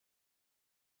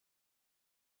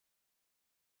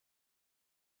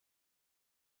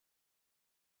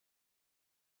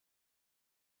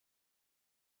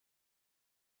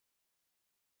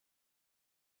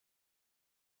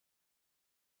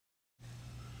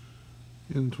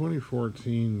In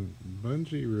 2014,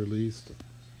 Bungie released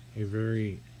a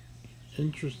very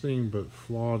interesting but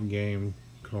flawed game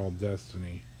called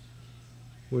Destiny,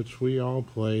 which we all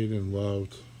played and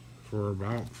loved for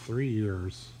about 3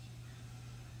 years.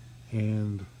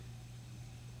 And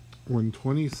when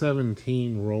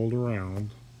 2017 rolled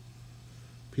around,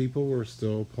 people were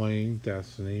still playing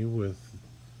Destiny with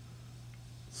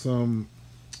some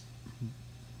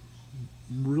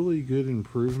really good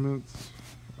improvements,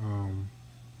 um,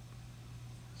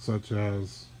 such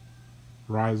as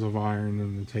Rise of Iron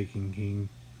and the Taken King.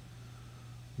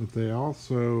 But they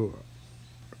also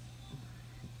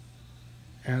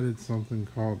added something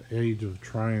called Age of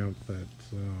Triumph that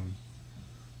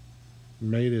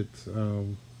made it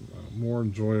more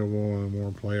enjoyable and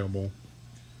more playable.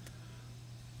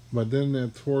 But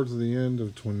then towards the end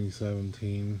of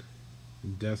 2017,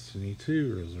 Destiny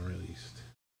 2 was released.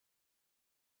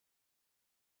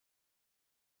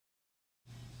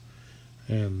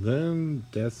 And then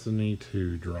Destiny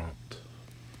 2 dropped.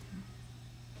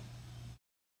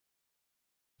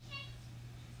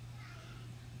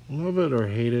 Love it or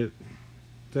hate it,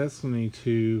 Destiny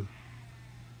 2,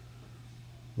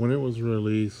 when it was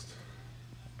released,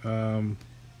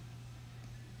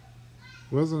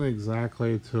 wasn't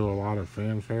exactly to a lot of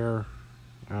fanfare.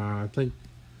 I think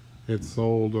it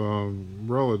sold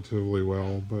relatively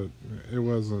well, but it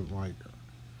wasn't like,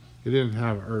 it didn't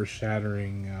have earth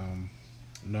shattering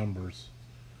numbers.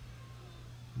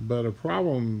 But a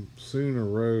problem soon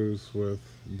arose with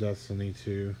Destiny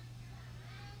 2.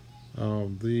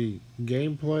 The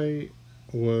gameplay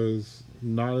was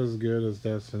not as good as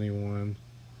Destiny 1.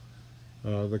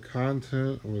 The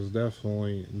content was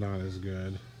definitely not as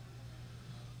good.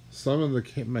 Some of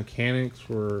the mechanics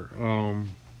were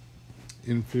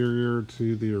inferior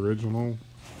to the original,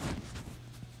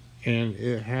 and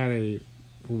it had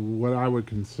what I would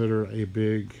consider a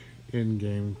big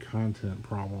in-game content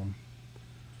problem.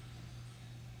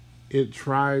 It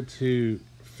tried to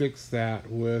fix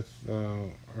that with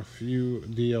a few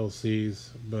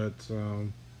DLCs, but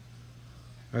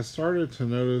I started to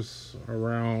notice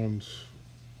around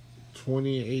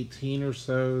 2018 or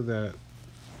so that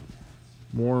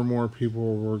more and more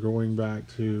people were going back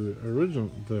to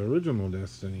the original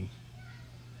Destiny.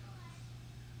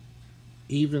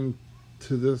 Even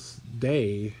to this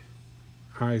day,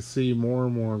 I see more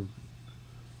and more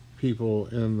people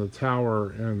in the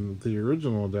tower in the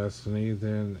original Destiny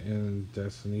than in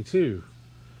Destiny 2.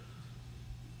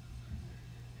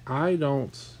 I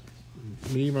don't,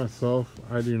 me myself,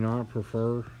 I do not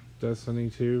prefer Destiny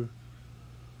 2.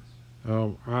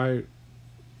 I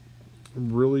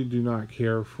really do not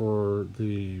care for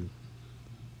the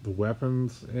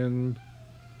weapons in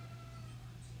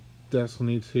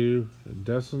Destiny 2.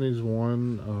 Destiny's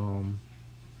 1,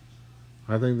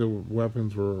 I think the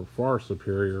weapons were far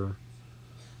superior.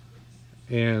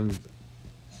 And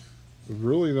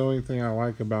really the only thing I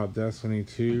like about Destiny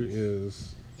 2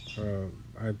 is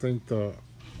I think the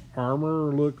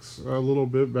armor looks a little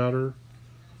bit better.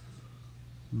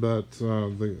 But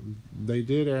they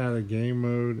did add a game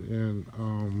mode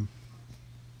in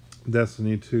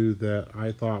Destiny 2 that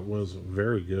I thought was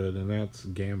very good, and that's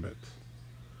Gambit.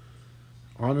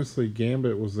 Honestly,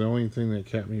 Gambit was the only thing that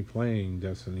kept me playing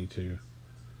Destiny 2.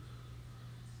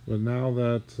 But now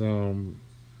that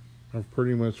I've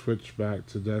pretty much switched back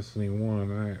to Destiny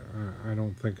 1, I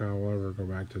don't think I'll ever go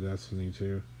back to Destiny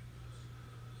 2.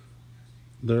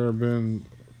 There have been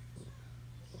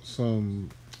some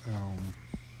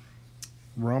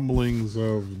rumblings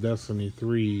of Destiny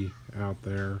 3 out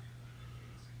there.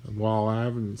 While I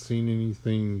haven't seen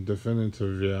anything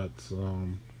definitive yet,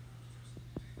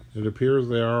 it appears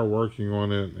they are working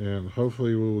on it, and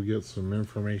hopefully we will get some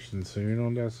information soon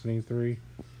on Destiny 3.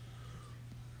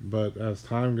 But as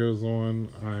time goes on,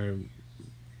 I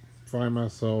find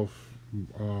myself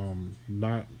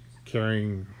not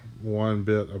caring one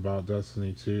bit about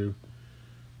Destiny 2,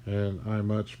 and I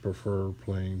much prefer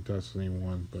playing Destiny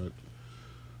 1. But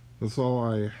that's all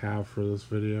I have for this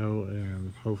video,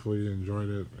 and hopefully you enjoyed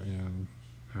it, and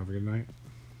have a good night.